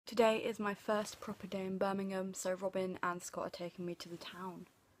Today is my first proper day in Birmingham, so Robin and Scott are taking me to the town.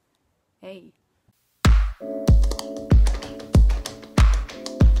 Hey.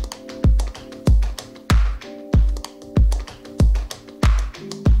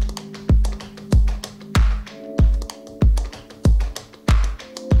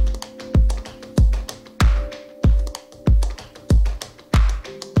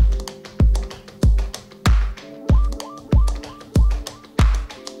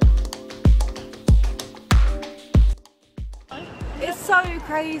 It's so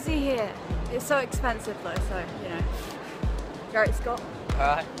crazy here. It's so expensive though, so you know. Right, Scott?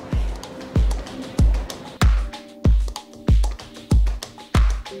 Alright.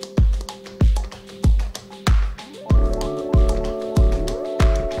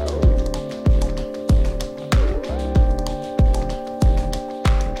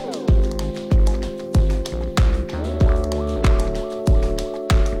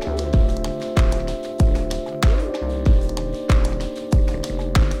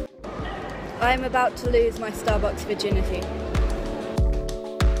 I am about to lose my Starbucks virginity.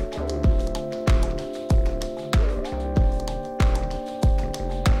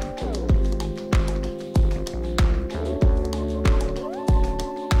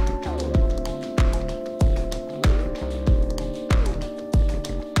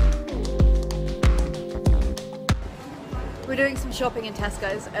 We're doing some shopping in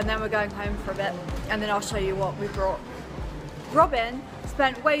Tesco's and then we're going home for a bit and then I'll show you what we brought. Robin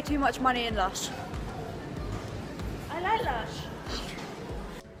spent way too much money in Lush. I like Lush.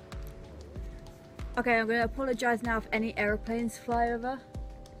 Okay, I'm going to apologise now if any aeroplanes fly over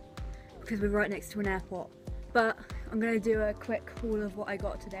because we're right next to an airport. But I'm going to do a quick haul of what I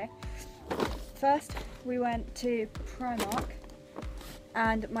got today. First, we went to Primark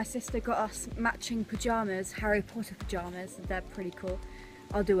and my sister got us matching pyjamas, Harry Potter pyjamas. They're pretty cool.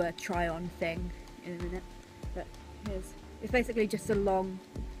 I'll do a try on thing in a minute. But here's. It's basically just a long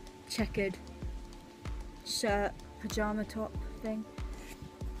checkered shirt, pyjama top thing,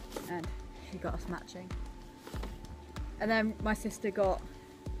 and she got us matching. And then my sister got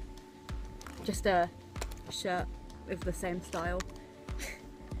just a shirt with the same style.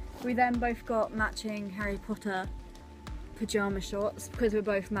 We then both got matching Harry Potter pyjama shorts because we're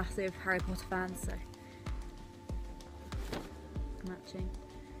both massive Harry Potter fans, so matching.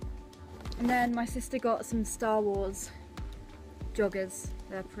 And then my sister got some Star Wars joggers.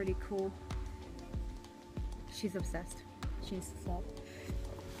 They're pretty cool. She's obsessed. She's sad.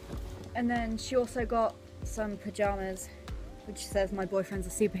 And then she also got some pyjamas which says my boyfriend's a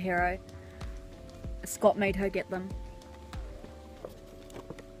superhero. Scott made her get them.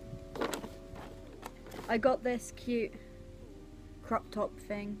 I got this cute crop top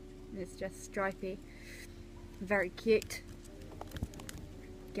thing. It's just stripy. Very cute.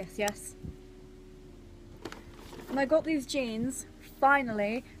 Guess yes. And I got these jeans,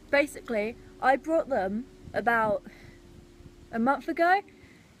 finally. Basically, I brought them about a month ago,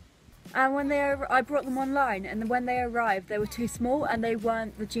 and when I brought them online, and when they arrived they were too small and they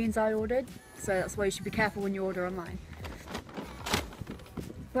weren't the jeans I ordered, so that's why you should be careful when you order online.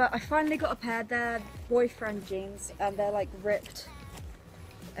 But I finally got a pair. They're boyfriend jeans and they're like ripped,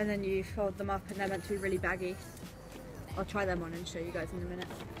 and then you fold them up and they're meant to be really baggy. I'll try them on and show you guys in a minute.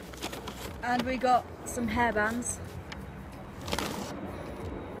 And we got some hairbands.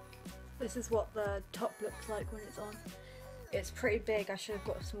 This is what the top looks like when it's on. It's pretty big. I should have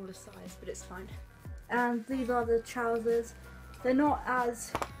got a smaller size, but it's fine. And these are the trousers. They're not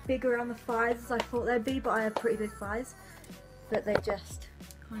as big around the thighs as I thought they'd be, but I have pretty big thighs. But they just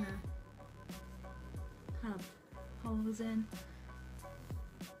kind of have holes in.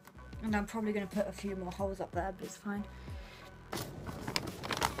 And I'm probably going to put a few more holes up there, but it's fine.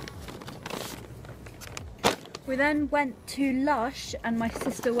 We then went to Lush and my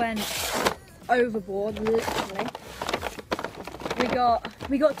sister went overboard, literally.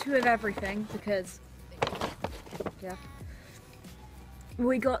 We got two of everything because, yeah.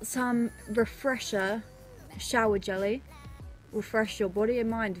 We got some refresher shower jelly. Refresh your body and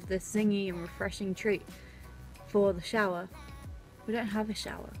mind with this zingy and refreshing treat for the shower. We don't have a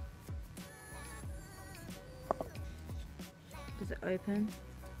shower. Does it open?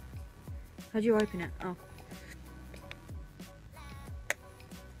 How do you open it? Oh.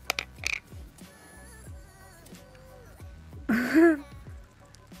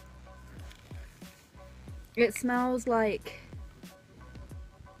 It smells like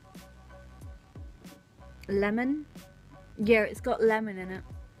lemon. Yeah, it's got lemon in it.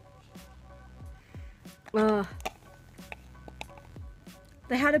 Ugh.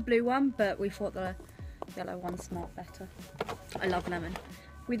 They had a blue one, but we thought the yellow one smelled better. I love lemon.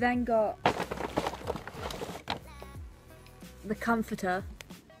 We then got the comforter,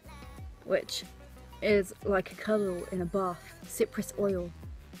 which is like a cuddle in a bath. Cypress oil.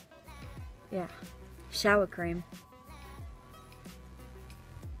 Yeah. Shower cream.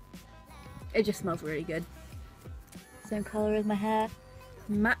 It just smells really good. Same colour as my hair.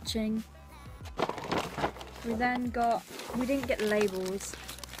 Matching. We then got, we didn't get labels.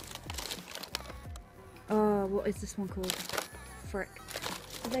 Oh, what is this one called? Frick.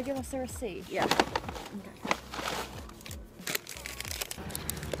 Did they give us a receipt? Yeah. Okay.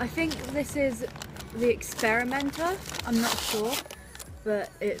 I think this is the Experimenter. I'm not sure, but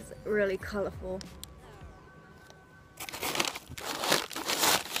it's really colourful.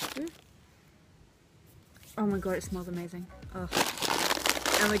 Oh my god, it smells amazing. Ugh.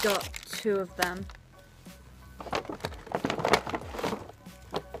 And we got 2 of them.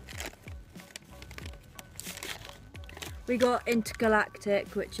 We got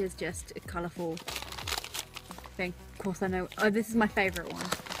Intergalactic, which is just a colourful thing. Of course I know, oh, this is my favourite one.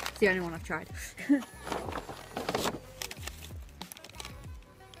 It's the only one I've tried.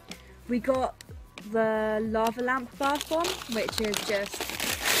 We got the lava lamp bath one, which is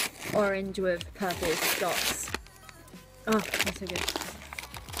just orange with purple dots. Oh, that's so good.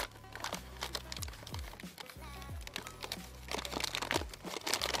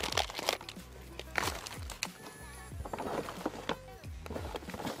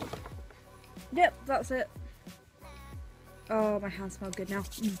 Yep, that's it. Oh, my hands smell good now.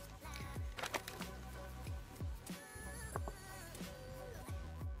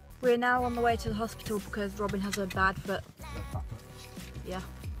 We're now on the way to the hospital because Robin has a bad foot. Yeah.